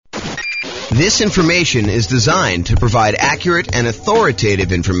This information is designed to provide accurate and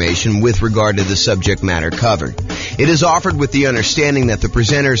authoritative information with regard to the subject matter covered. It is offered with the understanding that the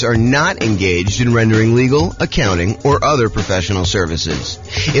presenters are not engaged in rendering legal, accounting, or other professional services.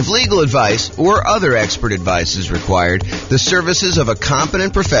 If legal advice or other expert advice is required, the services of a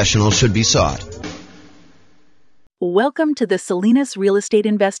competent professional should be sought. Welcome to the Salinas Real Estate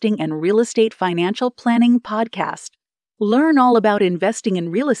Investing and Real Estate Financial Planning Podcast. Learn all about investing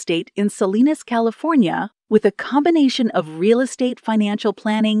in real estate in Salinas, California, with a combination of real estate financial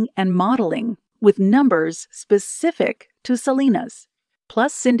planning and modeling with numbers specific to Salinas,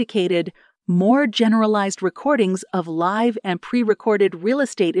 plus syndicated, more generalized recordings of live and pre-recorded real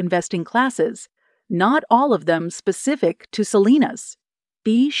estate investing classes, not all of them specific to Salinas.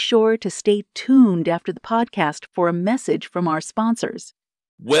 Be sure to stay tuned after the podcast for a message from our sponsors.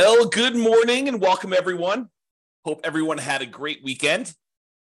 Well, good morning and welcome, everyone. Hope everyone had a great weekend.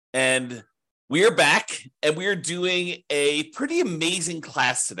 And we are back and we are doing a pretty amazing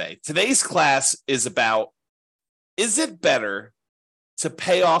class today. Today's class is about, is it better to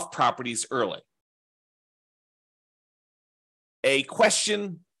pay off properties early? A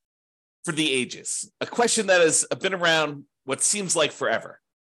question for the ages, a question that has been around what seems like forever.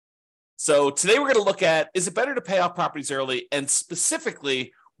 So today we're going to look at, is it better to pay off properties early? And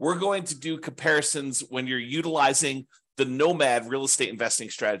specifically, we're going to do comparisons when you're utilizing the Nomad real estate investing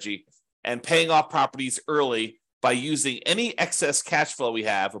strategy and paying off properties early by using any excess cash flow we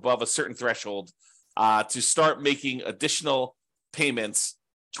have above a certain threshold to start making additional payments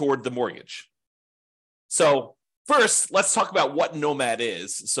toward the mortgage. So first, let's talk about what Nomad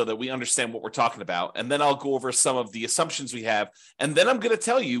is so that we understand what we're talking about. And then I'll go over some of the assumptions we have. And then I'm going to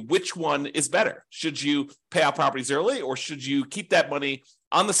tell you which one is better. Should you pay out properties early or should you keep that money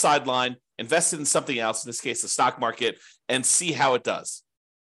on the sideline, invest it in something else, in this case, the stock market, and see how it does?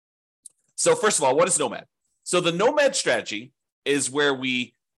 So first of all, what is Nomad? So the Nomad strategy is where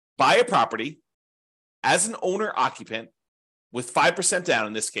we buy a property as an owner occupant with 5% down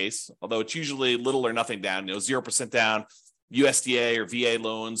in this case, although it's usually little or nothing down, 0% down, USDA or VA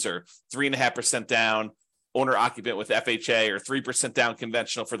loans, or 3.5% down, owner occupant with FHA, or 3% down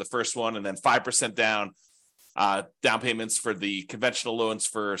conventional for the first one, and then 5% down payments for the conventional loans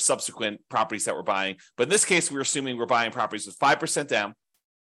for subsequent properties that we're buying. But in this case, we're assuming we're buying properties with 5% down,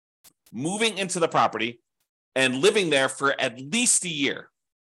 moving into the property and living there for at least a year.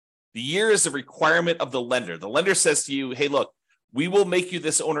 The year is a requirement of the lender. The lender says to you, hey, look, we will make you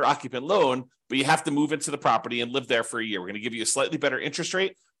this owner occupant loan, but you have to move into the property and live there for a year. We're going to give you a slightly better interest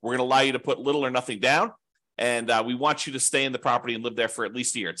rate. We're going to allow you to put little or nothing down. And we want you to stay in the property and live there for at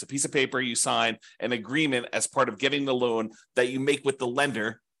least a year. It's a piece of paper you sign, an agreement as part of getting the loan that you make with the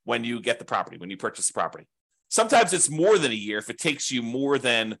lender when you get the property, when you purchase the property. Sometimes it's more than a year if it takes you more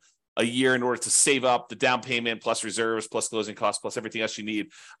than a year in order to save up the down payment plus reserves plus closing costs plus everything else you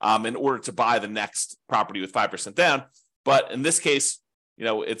need in order to buy the next property with 5% down. But in this case,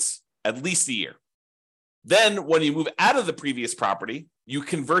 it's at least a year. Then when you move out of the previous property, you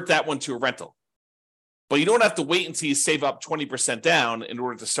convert that one to a rental. But you don't have to wait until you save up 20% down in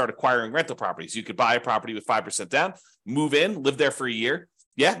order to start acquiring rental properties. You could buy a property with 5% down, move in, live there for a year.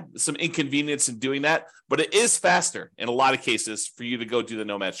 Yeah, some inconvenience in doing that, but it is faster in a lot of cases for you to go do the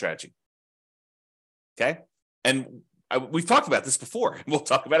Nomad strategy. Okay? And we've talked about this before, and we'll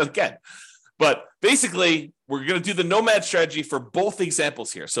talk about it again. But basically, we're going to do the Nomad strategy for both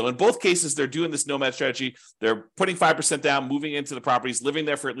examples here. So in both cases, they're doing this Nomad strategy. They're putting 5% down, moving into the properties, living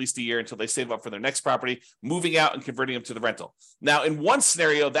there for at least a year until they save up for their next property, moving out and converting them to the rental. Now, in one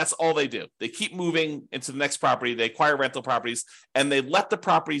scenario, that's all they do. They keep moving into the next property. They acquire rental properties, and they let the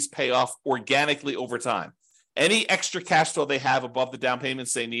properties pay off organically over time. Any extra cash flow they have above the down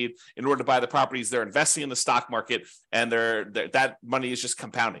payments they need in order to buy the properties, they're investing in the stock market, and that money is just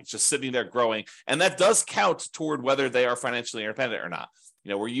compounding, just sitting there growing. And that does count toward whether they are financially independent or not.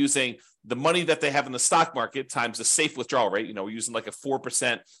 We're using the money that they have in the stock market times the safe withdrawal rate. We're using like a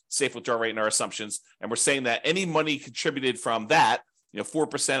 4% safe withdrawal rate in our assumptions. And we're saying that any money contributed from that,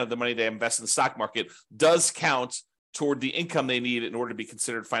 4% of the money they invest in the stock market does count toward the income they need in order to be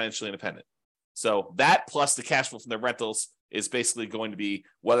considered financially independent. So that plus the cash flow from their rentals is basically going to be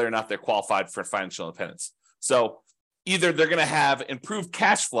whether or not they're qualified for financial independence. So either they're going to have improved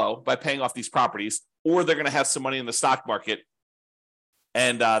cash flow by paying off these properties, or they're going to have some money in the stock market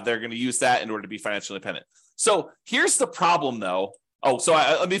and they're going to use that in order to be financially independent. So here's the problem, though,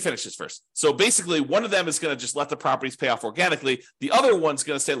 let me finish this first. So basically, one of them is going to just let the properties pay off organically. The other one's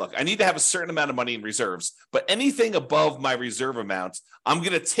going to say, look, I need to have a certain amount of money in reserves, but anything above my reserve amount, I'm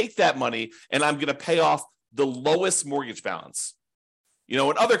going to take that money and I'm going to pay off the lowest mortgage balance. In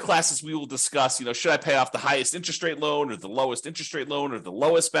other classes, we will discuss, should I pay off the highest interest rate loan or the lowest interest rate loan or the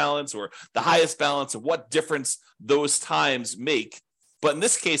lowest balance or the highest balance, and what difference those times make. But in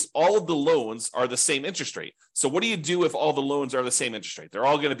this case, all of the loans are the same interest rate. So what do you do if all the loans are the same interest rate? They're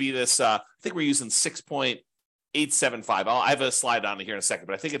all going to be this, I think we're using 6.875. I have a slide on it here in a second,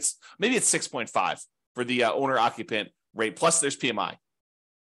 but I think maybe it's 6.5 for the owner-occupant rate, plus there's PMI.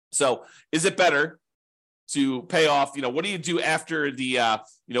 So is it better to pay off, what do you do after the,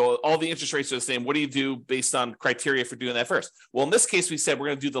 all the interest rates are the same? What do you do based on criteria for doing that first? Well, in this case, we said we're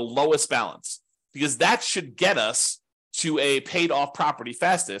going to do the lowest balance because that should get us to a paid off property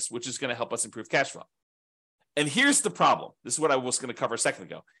fastest, which is going to help us improve cash flow. And here's the problem. This is what I was going to cover a second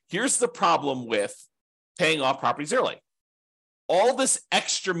ago. Here's the problem with paying off properties early. All this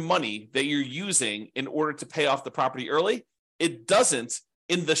extra money that you're using in order to pay off the property early, it doesn't,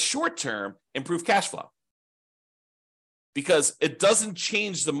 in the short term, improve cash flow because it doesn't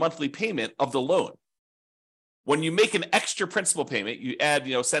change the monthly payment of the loan. When you make an extra principal payment, you add,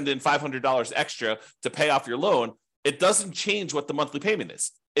 send in $500 extra to pay off your loan, it doesn't change what the monthly payment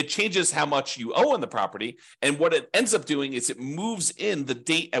is. It changes how much you owe on the property. And what it ends up doing is it moves in the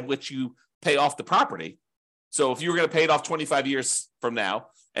date at which you pay off the property. So if you were going to pay it off 25 years from now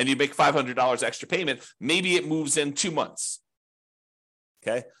and you make $500 extra payment, maybe it moves in 2 months.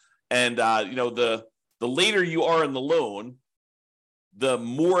 Okay. And, the later you are in the loan, the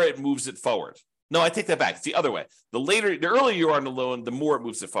more it moves it forward. No, I take that back. It's the other way. The earlier you are in the loan, the more it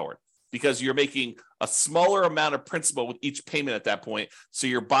moves it forward, because you're making a smaller amount of principal with each payment at that point. So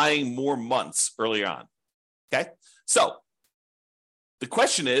you're buying more months early on. Okay. So the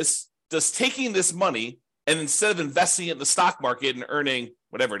question is, does taking this money and instead of investing it in the stock market and earning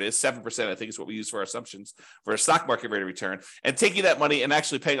whatever it is, 7%, I think is what we use for our assumptions for a stock market rate of return, and taking that money and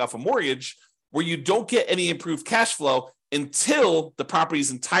actually paying off a mortgage where you don't get any improved cash flow until the property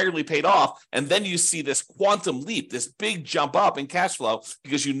is entirely paid off. And then you see this quantum leap, this big jump up in cash flow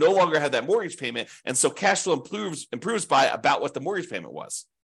because you no longer have that mortgage payment. And so cash flow improves by about what the mortgage payment was.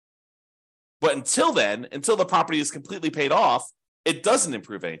 But until then, until the property is completely paid off, it doesn't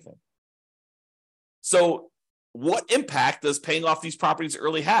improve anything. So what impact does paying off these properties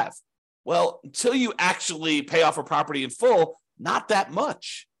early have? Well, until you actually pay off a property in full, not that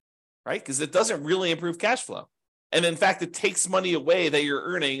much, right? Because it doesn't really improve cash flow. And in fact, it takes money away that you're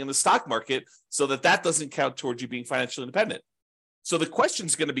earning in the stock market so that doesn't count towards you being financially independent. So the question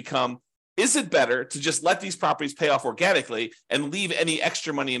is going to become, is it better to just let these properties pay off organically and leave any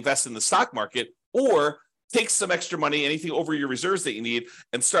extra money invested in the stock market, or take some extra money, anything over your reserves that you need,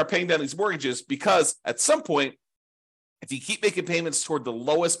 and start paying down these mortgages? Because at some point, if you keep making payments toward the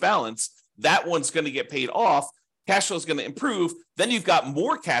lowest balance, that one's going to get paid off. Cash flow is going to improve. Then you've got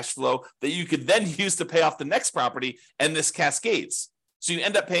more cash flow that you could then use to pay off the next property, and this cascades. So you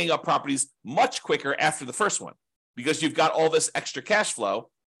end up paying off properties much quicker after the first one because you've got all this extra cash flow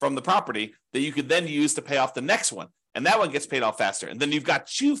from the property that you could then use to pay off the next one. And that one gets paid off faster. And then you've got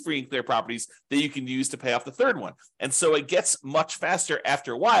 2 free and clear properties that you can use to pay off the third one. And so it gets much faster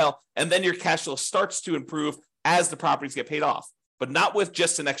after a while. And then your cash flow starts to improve as the properties get paid off, but not with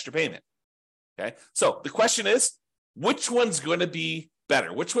just an extra payment. Okay. So the question is, which one's going to be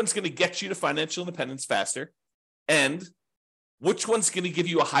better? Which one's going to get you to financial independence faster? And which one's going to give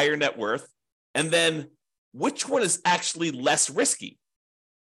you a higher net worth? And then which one is actually less risky?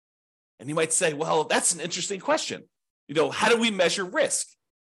 And you might say, well, that's an interesting question. How do we measure risk?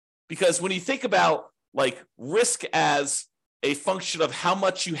 Because when you think about risk as a function of how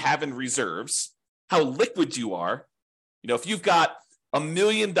much you have in reserves, how liquid you are, if you've got $1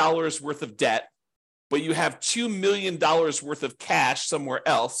 million worth of debt, but you have $2 million worth of cash somewhere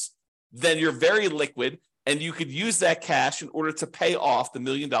else, then you're very liquid and you could use that cash in order to pay off the $1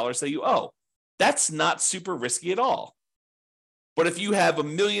 million that you owe. That's not super risky at all. But if you have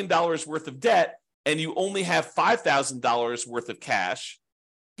 $1 million worth of debt and you only have $5,000 worth of cash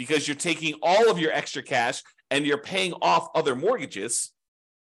because you're taking all of your extra cash and you're paying off other mortgages,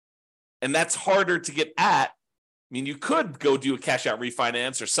 and that's harder to get at. You could go do a cash out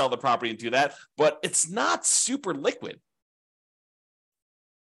refinance or sell the property and do that, but it's not super liquid.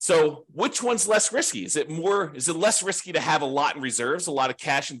 So which one's less risky? Is it less risky to have a lot in reserves, a lot of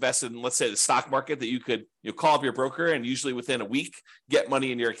cash invested in, let's say, the stock market that you could call up your broker and usually within a week get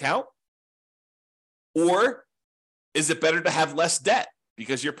money in your account? Or is it better to have less debt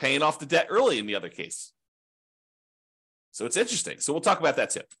because you're paying off the debt early in the other case? So it's interesting. So we'll talk about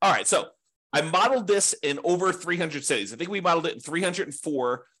that too. All right. So I modeled this in over 300 cities. I think we modeled it in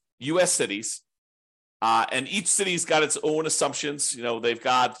 304 U.S. cities. And each city's got its own assumptions. They've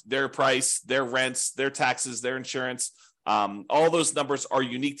got their price, their rents, their taxes, their insurance, All those numbers are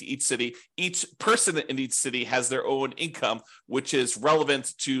unique to each city. Each person in each city has their own income, which is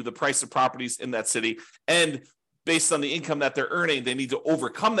relevant to the price of properties in that city. And based on the income that they're earning, they need to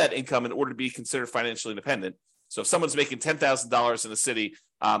overcome that income in order to be considered financially independent. So if someone's making $10,000 in a city,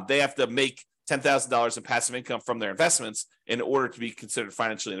 they have to make $10,000 in passive income from their investments in order to be considered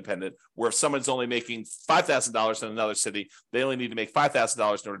financially independent. Where if someone's only making $5,000 in another city, they only need to make $5,000 in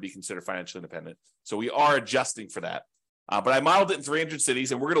order to be considered financially independent. So we are adjusting for that. But I modeled it in 300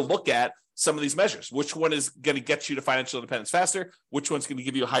 cities, and we're going to look at some of these measures. Which one is going to get you to financial independence faster? Which one's going to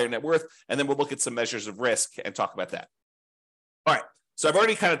give you a higher net worth? And then we'll look at some measures of risk and talk about that. All right. So I've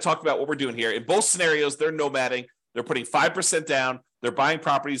already kind of talked about what we're doing here. In both scenarios, they're nomading. They're putting 5% down. They're buying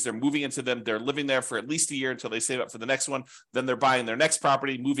properties. They're moving into them. They're living there for at least a year until they save up for the next one. Then they're buying their next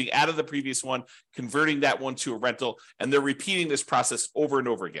property, moving out of the previous one, converting that one to a rental, and they're repeating this process over and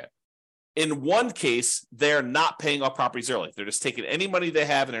over again. In one case, they're not paying off properties early. They're just taking any money they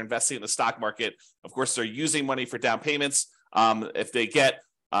have and they're investing in the stock market. Of course, they're using money for down payments. If they get,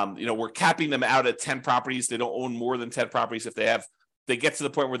 we're capping them out at 10 properties. They don't own more than 10 properties. If they get to the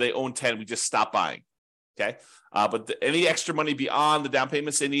point where they own 10, we just stop buying. Okay. But any extra money beyond the down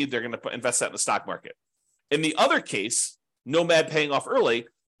payments they need, they're going to invest that in the stock market. In the other case, Nomad paying off early,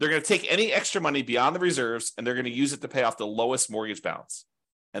 they're going to take any extra money beyond the reserves and they're going to use it to pay off the lowest mortgage balance.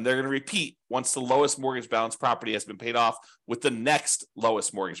 And they're going to repeat once the lowest mortgage balance property has been paid off with the next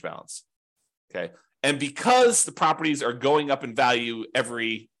lowest mortgage balance. Okay. And because the properties are going up in value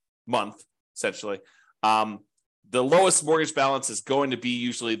every month, essentially, the lowest mortgage balance is going to be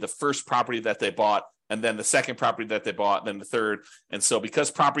usually the first property that they bought, and then the second property that they bought, and then the third. And so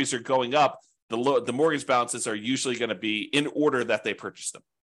because properties are going up, the mortgage balances are usually going to be in order that they purchased them.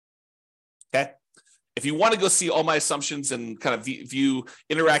 Okay. If you want to go see all my assumptions and kind of view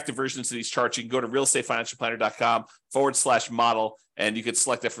interactive versions of these charts, you can go to realestatefinancialplanner.com/model, and you can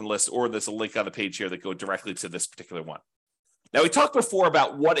select that from the list, or there's a link on the page here that go directly to this particular one. Now, we talked before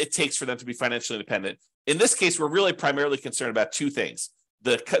about what it takes for them to be financially independent. In this case, we're really primarily concerned about two things: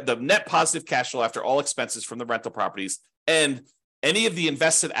 the net positive cash flow after all expenses from the rental properties, and any of the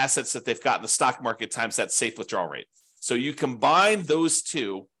invested assets that they've got in the stock market times that safe withdrawal rate. So you combine those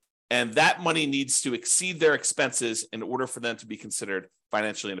two, and that money needs to exceed their expenses in order for them to be considered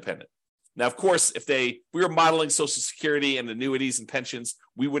financially independent. Now, of course, if we were modeling Social Security and annuities and pensions,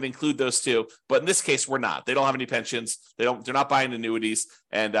 we would include those too. But in this case, we're not. They don't have any pensions. They're not buying annuities,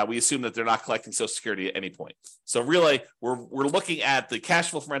 and we assume that they're not collecting Social Security at any point. So really, we're looking at the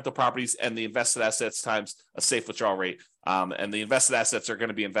cash flow from rental properties and the invested assets times a safe withdrawal rate. And the invested assets are going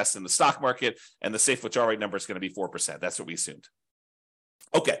to be invested in the stock market, and the safe withdrawal rate number is going to be 4%. That's what we assumed.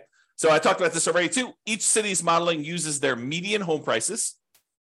 Okay. So I talked about this already too. Each city's modeling uses their median home prices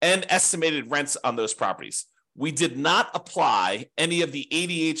and estimated rents on those properties. We did not apply any of the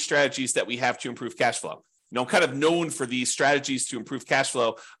 88 strategies that we have to improve cash flow. I'm kind of known for these strategies to improve cash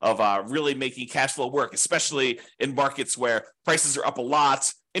flow of really making cash flow work, especially in markets where prices are up a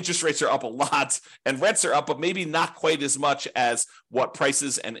lot, interest rates are up a lot, and rents are up, but maybe not quite as much as what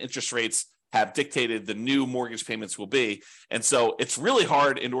prices and interest rates have dictated the new mortgage payments will be. And so it's really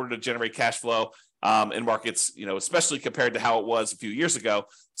hard in order to generate cash flow in markets, especially compared to how it was a few years ago.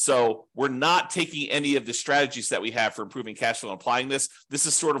 So we're not taking any of the strategies that we have for improving cash flow and applying this. This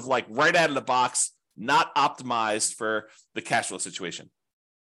is sort of like right out of the box, not optimized for the cash flow situation.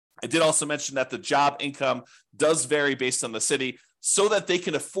 I did also mention that the job income does vary based on the city so that they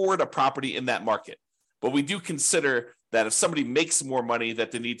can afford a property in that market. But we do consider that if somebody makes more money,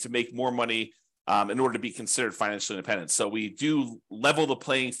 that they need to make more money in order to be considered financially independent. So we do level the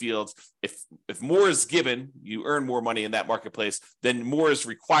playing field. If more is given, you earn more money in that marketplace, then more is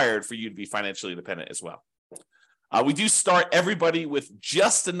required for you to be financially independent as well. We do start everybody with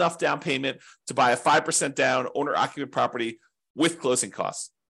just enough down payment to buy a 5% down owner-occupant property with closing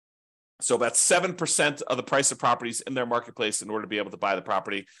costs. So about 7% of the price of properties in their marketplace in order to be able to buy the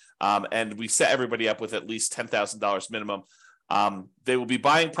property. And we set everybody up with at least $10,000 minimum. They will be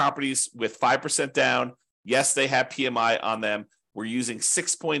buying properties with 5% down. Yes, they have PMI on them. We're using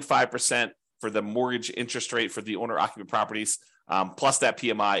 6.5% for the mortgage interest rate for the owner-occupant properties, plus that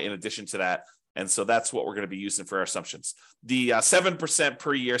PMI in addition to that. And so that's what we're going to be using for our assumptions. The 7%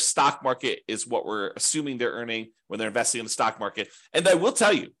 per year stock market is what we're assuming they're earning when they're investing in the stock market. And I will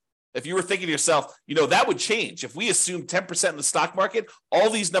tell you, if you were thinking to yourself, that would change. If we assumed 10% in the stock market, all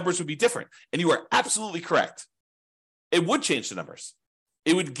these numbers would be different. And you are absolutely correct. It would change the numbers.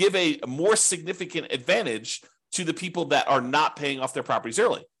 It would give a more significant advantage to the people that are not paying off their properties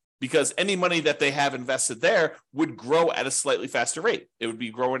early, because any money that they have invested there would grow at a slightly faster rate. It would be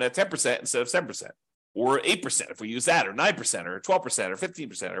growing at 10% instead of 7%. or 8% if we use that, or 9% or 12% or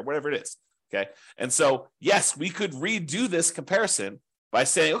 15% or whatever it is. Okay. And so, yes, we could redo this comparison by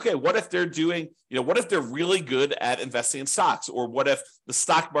saying, okay, what if they're doing, what if they're really good at investing in stocks? Or what if the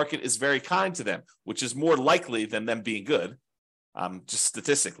stock market is very kind to them, which is more likely than them being good, just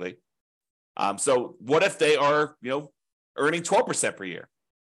statistically. So what if they are, earning 12% per year?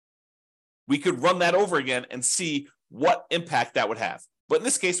 We could run that over again and see what impact that would have. But in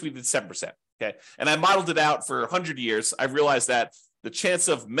this case, we did 7%. Okay. And I modeled it out for 100 years. I realized that the chance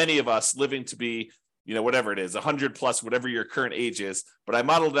of many of us living to be, whatever it is, 100 plus, whatever your current age is, but I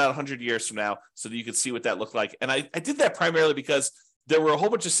modeled it out 100 years from now so that you could see what that looked like. And I did that primarily because there were a whole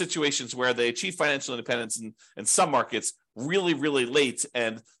bunch of situations where they achieved financial independence in some markets really, really late.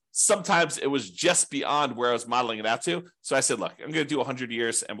 And sometimes it was just beyond where I was modeling it out to. So I said, look, I'm going to do 100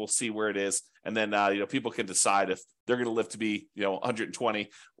 years and we'll see where it is. And then, people can decide if they're going to live to be, 120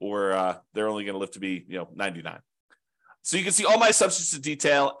 or they're only going to live to be, 99. So you can see all my assumptions in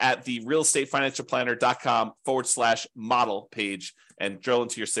detail at the realestatefinancialplanner.com/model page and drill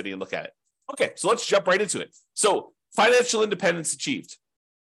into your city and look at it. Okay, so let's jump right into it. So financial independence achieved.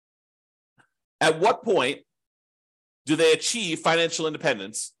 At what point do they achieve financial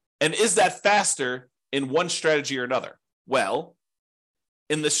independence? And is that faster in one strategy or another? Well,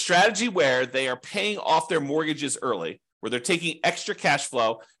 in the strategy where they are paying off their mortgages early, where they're taking extra cash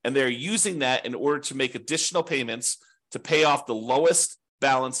flow and they're using that in order to make additional payments to pay off the lowest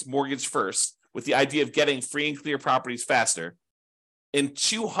balance mortgage first, with the idea of getting free and clear properties faster. In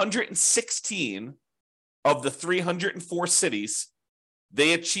 216 of the 304 cities,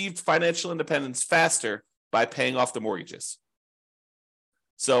 they achieved financial independence faster by paying off the mortgages.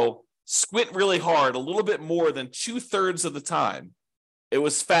 So squint really hard, a little bit more than 2/3 of the time, it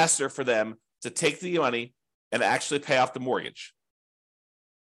was faster for them to take the money and actually pay off the mortgage,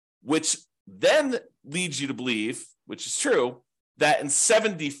 which then leads you to believe, which is true, that in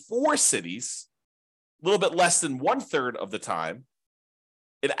 74 cities, a little bit less than 1/3 of the time,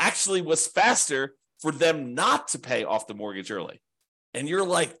 it actually was faster for them not to pay off the mortgage early. And you're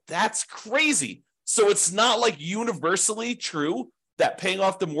like, that's crazy. So it's not like universally true that paying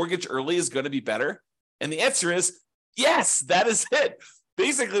off the mortgage early is going to be better. And the answer is yes, that is it.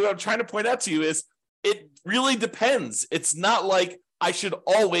 Basically, what I'm trying to point out to you is it really depends. It's not like I should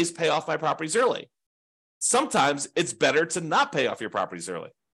always pay off my properties early. Sometimes it's better to not pay off your properties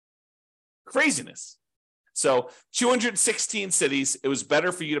early. Craziness. So 216 cities, it was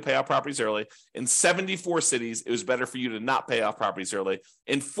better for you to pay off properties early. In 74 cities, it was better for you to not pay off properties early.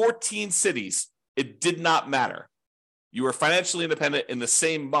 In 14 cities, it did not matter. You were financially independent in the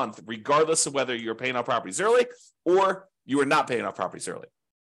same month, regardless of whether you were paying off properties early or you were not paying off properties early.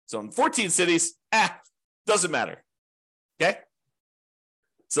 So in 14 cities, doesn't matter. Okay?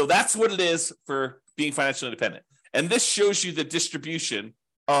 So that's what it is for being financially independent. And this shows you the distribution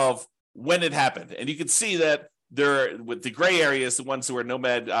of when it happened. And you can see that there, with the gray areas, the ones who are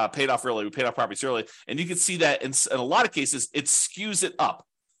Nomad paid off early, we paid off properties early. And you can see that in a lot of cases, it skews it up.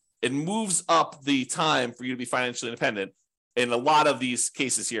 It moves up the time for you to be financially independent in a lot of these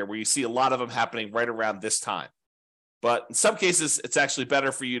cases here, where you see a lot of them happening right around this time. But in some cases, it's actually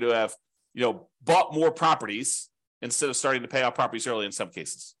better for you to have, bought more properties instead of starting to pay off properties early in some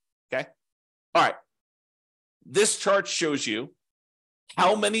cases. Okay. All right. This chart shows you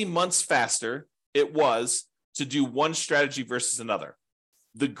how many months faster it was to do one strategy versus another.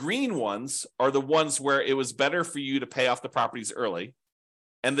 The green ones are the ones where it was better for you to pay off the properties early.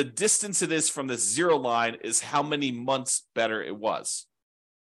 And the distance it is from the zero line is how many months better it was.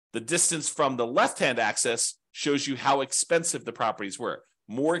 The distance from the left-hand axis shows you how expensive the properties were.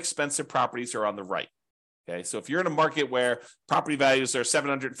 More expensive properties are on the right. Okay, so if you're in a market where property values are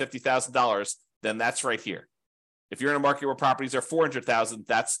 $750,000, then that's right here. If you're in a market where properties are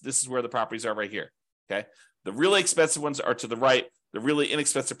 $400,000, this is where the properties are right here. Okay, the really expensive ones are to the right. The really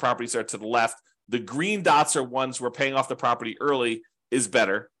inexpensive properties are to the left. The green dots are ones where paying off the property early is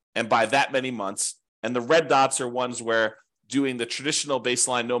better, and by that many months. And the red dots are ones where doing the traditional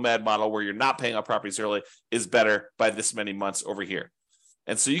baseline Nomad model, where you're not paying off properties early, is better by this many months over here.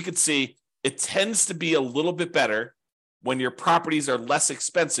 And so you can see it tends to be a little bit better when your properties are less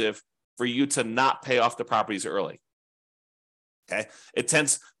expensive for you to not pay off the properties early. Okay, it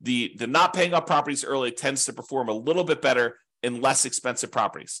tends the not paying off properties early tends to perform a little bit better in less expensive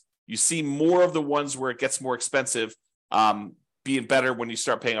properties. You see more of the ones where it gets more expensive being better when you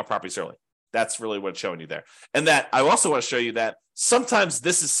start paying off properties early. That's really what it's showing you there. And that I also want to show you that sometimes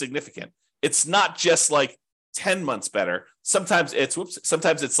this is significant. It's not just like 10 months better. Sometimes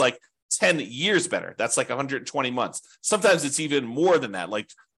it's like 10 years better. That's like 120 months. Sometimes it's even more than that, like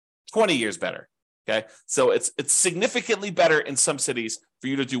 20 years better. Okay, so it's significantly better in some cities for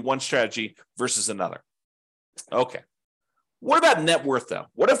you to do one strategy versus another. Okay. What about net worth, though?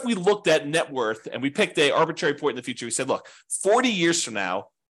 What if we looked at net worth and we picked an arbitrary point in the future? We said, look, 40 years from now,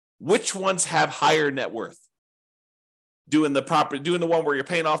 which ones have higher net worth? Doing the one where you're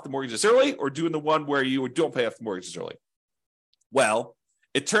paying off the mortgages early, or doing the one where you don't pay off the mortgages early? Well,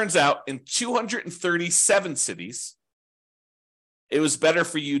 it turns out in 237 cities, it was better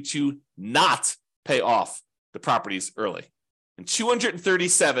for you to not pay off the properties early. In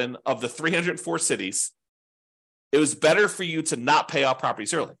 237 of the 304 cities, it was better for you to not pay off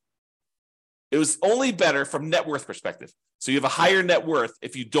properties early. It was only better from net worth perspective. So you have a higher net worth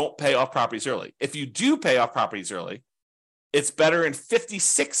if you don't pay off properties early. If you do pay off properties early, it's better in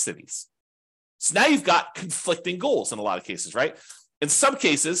 56 cities. So now you've got conflicting goals in a lot of cases, right? In some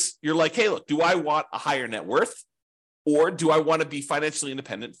cases, you're like, hey, look, do I want a higher net worth, or do I want to be financially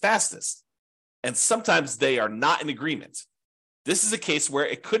independent fastest? And sometimes they are not in agreement. This is a case where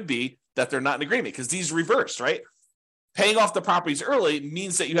it could be that they're not in agreement because these reverse, right? Paying off the properties early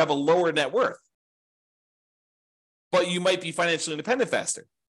means that you have a lower net worth, but you might be financially independent faster.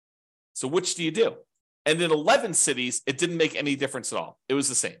 So which do you do? And in 11 cities, it didn't make any difference at all. It was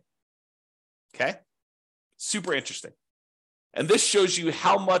the same. Okay? Super interesting. And this shows you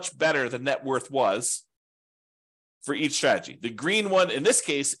how much better the net worth was for each strategy. The green one in this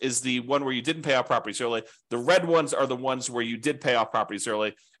case is the one where you didn't pay off properties early. The red ones are the ones where you did pay off properties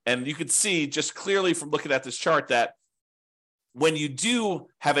early. And you can see just clearly from looking at this chart that when you do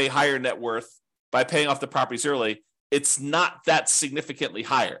have a higher net worth by paying off the properties early, it's not that significantly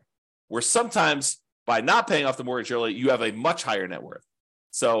higher. Where sometimes by not paying off the mortgage early, you have a much higher net worth.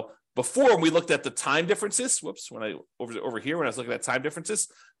 So before, when we looked at the time differences, when I over here, when I was looking at time differences,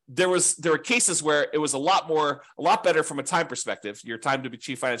 there were cases where it was a lot better from a time perspective. Your time to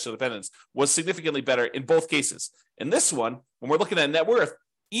achieve financial independence was significantly better in both cases. In this one, when we're looking at net worth,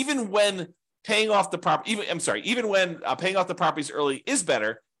 even when paying off the paying off the properties early is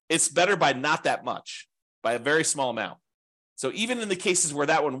better, it's better by not that much, by a very small amount. So even in the cases where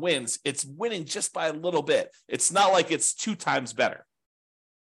that one wins, it's winning just by a little bit. It's not like it's 2 times better.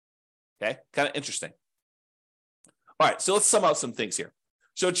 Okay, kind of interesting. All right, so let's sum up some things here.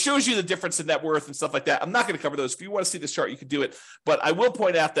 So it shows you the difference in net worth and stuff like that. I'm not going to cover those. If you want to see this chart, you can do it. But I will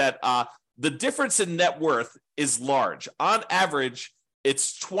point out that the difference in net worth is large. On average,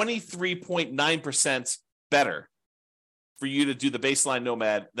 it's 23.9% better for you to do the baseline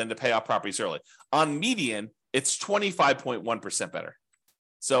Nomad than to pay off properties early. On median, it's 25.1% better.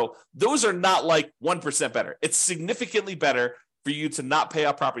 So those are not like 1% better. It's significantly better for you to not pay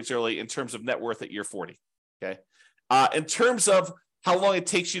off properties early in terms of net worth at year 40. Okay. In terms of how long it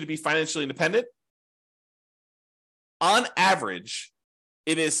takes you to be financially independent, on average,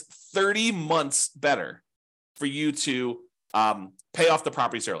 it is 30 months better for you to pay off the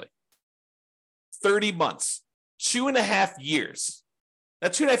properties early. 30 months, 2.5 years. Now,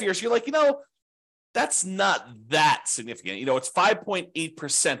 2.5 years, you're like, that's not that significant. It's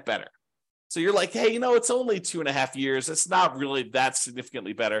 5.8% better. So you're like, hey, it's only 2.5 years. It's not really that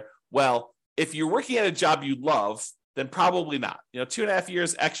significantly better. Well, if you're working at a job you love, then probably not. 2.5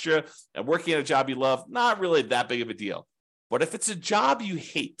 years extra and working at a job you love, not really that big of a deal. But if it's a job you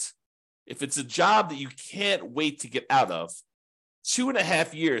hate, if it's a job that you can't wait to get out of,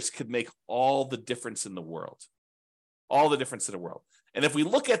 2.5 years could make all the difference in the world. All the difference in the world. And if we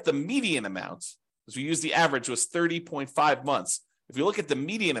look at the median amount, because we use the average was 30.5 months. If you look at the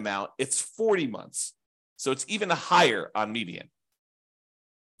median amount, it's 40 months. So it's even higher on median.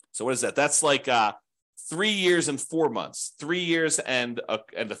 So what is that? That's like 3 years and 4 months, 3 years and a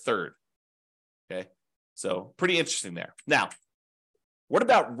third. Okay. So pretty interesting there. Now, what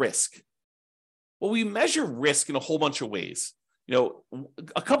about risk? Well, we measure risk in a whole bunch of ways.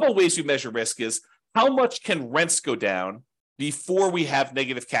 A couple of ways we measure risk is how much can rents go down before we have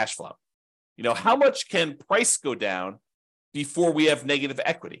negative cash flow? How much can price go down before we have negative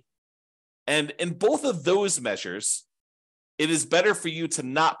equity? And in both of those measures, it is better for you to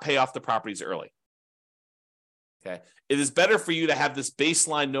not pay off the properties early. Okay. It is better for you to have this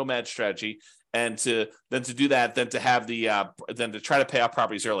baseline Nomad strategy and to do that than to have than to try to pay off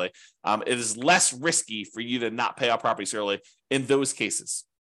properties early. It is less risky for you to not pay off properties early in those cases.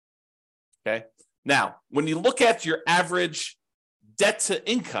 Okay. Now, when you look at your average debt to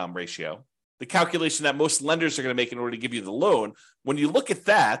income ratio, the calculation that most lenders are going to make in order to give you the loan, when you look at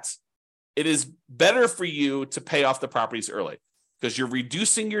that, it is better for you to pay off the properties early because you're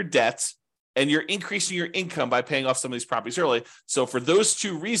reducing your debt and you're increasing your income by paying off some of these properties early. So for those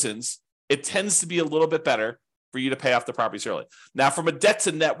two reasons, it tends to be a little bit better for you to pay off the properties early. Now, from a debt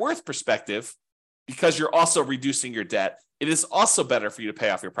to net worth perspective, because you're also reducing your debt, it is also better for you to pay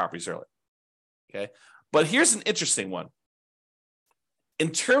off your properties early. Okay. But here's an interesting one.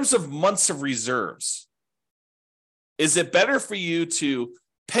 In terms of months of reserves, is it better for you to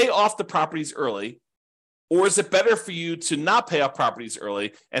pay off the properties early, or is it better for you to not pay off properties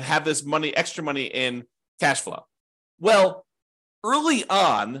early and have this money, extra money in cash flow? Well, early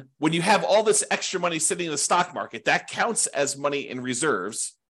on, when you have all this extra money sitting in the stock market, that counts as money in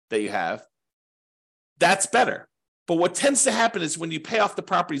reserves that you have. That's better. But what tends to happen is when you pay off the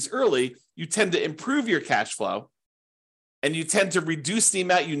properties early, you tend to improve your cash flow and you tend to reduce the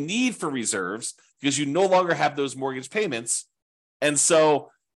amount you need for reserves because you no longer have those mortgage payments. And so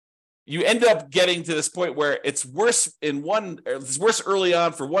you end up getting to this point where it's worse it's worse early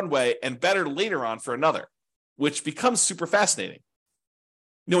on for one way and better later on for another, which becomes super fascinating.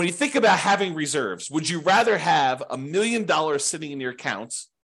 You know, when you think about having reserves, would you rather have $1 million sitting in your accounts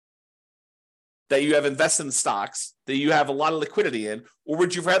that you have invested in stocks, that you have a lot of liquidity in, or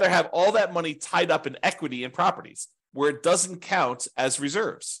would you rather have all that money tied up in equity and properties where it doesn't count as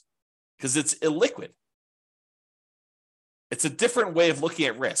reserves because it's illiquid? It's a different way of looking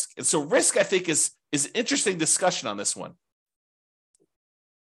at risk. And so risk, I think, is an interesting discussion on this one.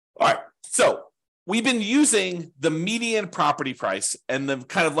 All right, so we've been using the median property price and the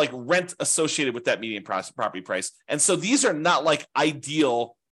kind of like rent associated with that median property price. And so these are not like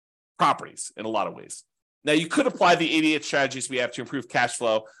ideal properties in a lot of ways. Now, you could apply the 88 strategies we have to improve cash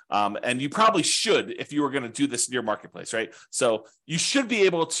flow, and you probably should if you were going to do this in your marketplace, right? So you should be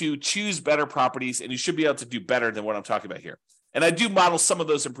able to choose better properties, and you should be able to do better than what I'm talking about here. And I do model some of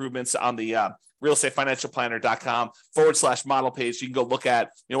those improvements on the realestatefinancialplanner.com/model page. You can go look at,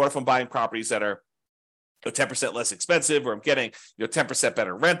 what if I'm buying properties that are 10% less expensive, or I'm getting 10%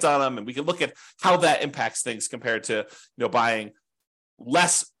 better rent on them, and we can look at how that impacts things compared to buying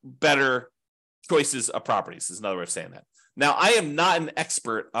less better choices of properties is another way of saying that. Now, I am not an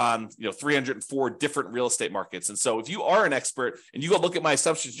expert on 304 different real estate markets. And so if you are an expert and you go look at my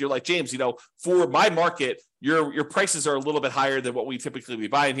assumptions, you're like, James, for my market, your prices are a little bit higher than what we typically be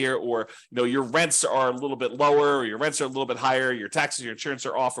buying here, or your rents are a little bit lower, or your rents are a little bit higher, your taxes, your insurance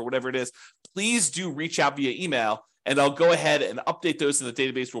are off, or whatever it is. Please do reach out via email, and I'll go ahead and update those in the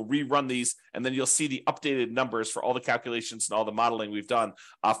database. We'll rerun these, and then you'll see the updated numbers for all the calculations and all the modeling we've done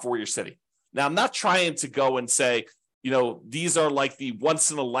for your city. Now, I'm not trying to go and say, these are like the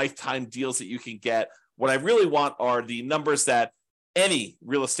once in a lifetime deals that you can get. What I really want are the numbers that any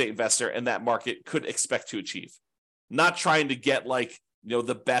real estate investor in that market could expect to achieve. Not trying to get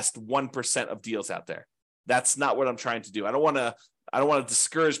the best 1% of deals out there. That's not what I'm trying to do. I don't want to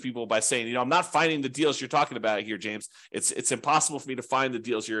discourage people by saying, I'm not finding the deals you're talking about here, James. It's impossible for me to find the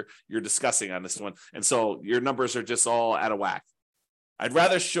deals you're discussing on this one. And so your numbers are just all out of whack. I'd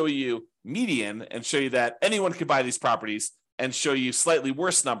rather show you median and show you that anyone can buy these properties, and show you slightly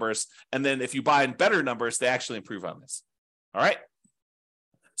worse numbers. And then if you buy in better numbers, they actually improve on this. All right.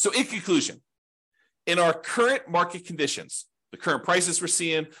 So in conclusion, in our current market conditions, the current prices we're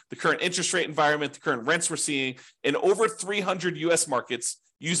seeing, the current interest rate environment, the current rents we're seeing in over 300 US markets,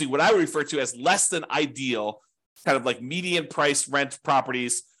 using what I would refer to as less than ideal, kind of like median price rent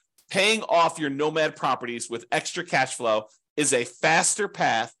properties, paying off your Nomad properties with extra cash flow is a faster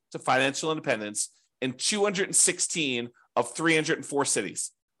path to financial independence in 216 of 304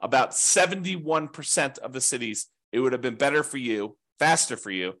 cities. About 71% of the cities, it would have been better for you, faster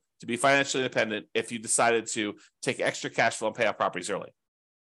for you, to be financially independent if you decided to take extra cash flow and pay off properties early.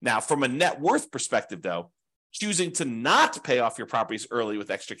 Now, from a net worth perspective, though, choosing to not pay off your properties early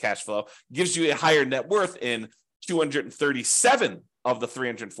with extra cash flow gives you a higher net worth in 237 of the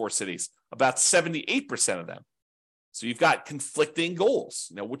 304 cities, about 78% of them. So you've got conflicting goals.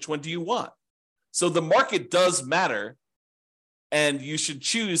 Which one do you want? So the market does matter, and you should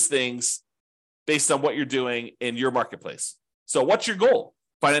choose things based on what you're doing in your marketplace. So what's your goal?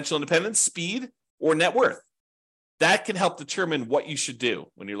 Financial independence, speed, or net worth? That can help determine what you should do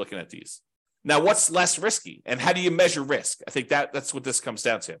when you're looking at these. Now, what's less risky, and how do you measure risk? I think that's what this comes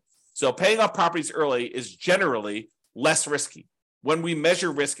down to. So paying off properties early is generally less risky when we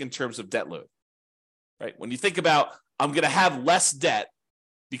measure risk in terms of debt load. Right? When you think about, I'm going to have less debt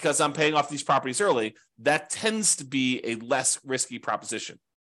because I'm paying off these properties early, that tends to be a less risky proposition.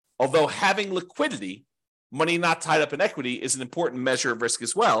 Although having liquidity, money not tied up in equity, is an important measure of risk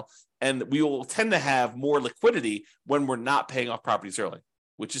as well. And we will tend to have more liquidity when we're not paying off properties early,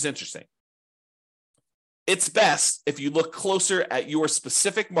 which is interesting. It's best if you look closer at your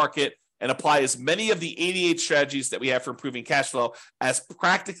specific market and apply as many of the 88 strategies that we have for improving cash flow as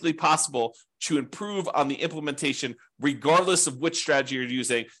practically possible to improve on the implementation, regardless of which strategy you're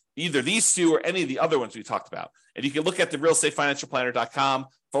using, either these two or any of the other ones we talked about. And you can look at the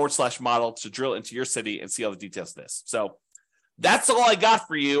realestateFinancialPlanner.com/model to drill into your city and see all the details of this. So that's all I got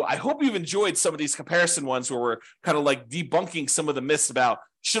for you. I hope you've enjoyed some of these comparison ones where we're kind of like debunking some of the myths about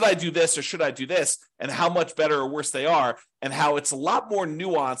should I do this or should I do this, and how much better or worse they are, and how it's a lot more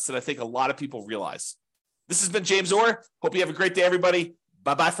nuanced than I think a lot of people realize. This has been James Orr. Hope you have a great day, everybody.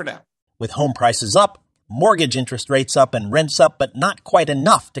 Bye-bye for now. With home prices up, mortgage interest rates up, and rents up, but not quite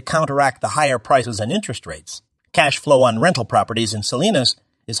enough to counteract the higher prices and interest rates, cash flow on rental properties in Salinas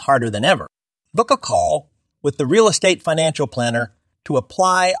is harder than ever. Book a call with the Real Estate Financial Planner to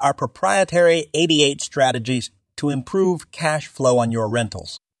apply our proprietary 88 strategies to improve cash flow on your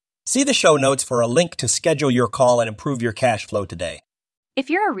rentals. See the show notes for a link to schedule your call and improve your cash flow today. If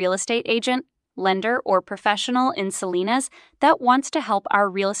you're a real estate agent, lender, or professional in Salinas that wants to help our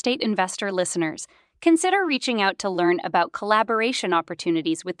real estate investor listeners, consider reaching out to learn about collaboration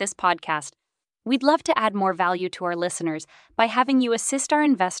opportunities with this podcast. We'd love to add more value to our listeners by having you assist our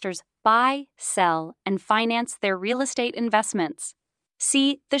investors buy, sell, and finance their real estate investments.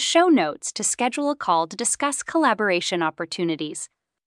 See the show notes to schedule a call to discuss collaboration opportunities.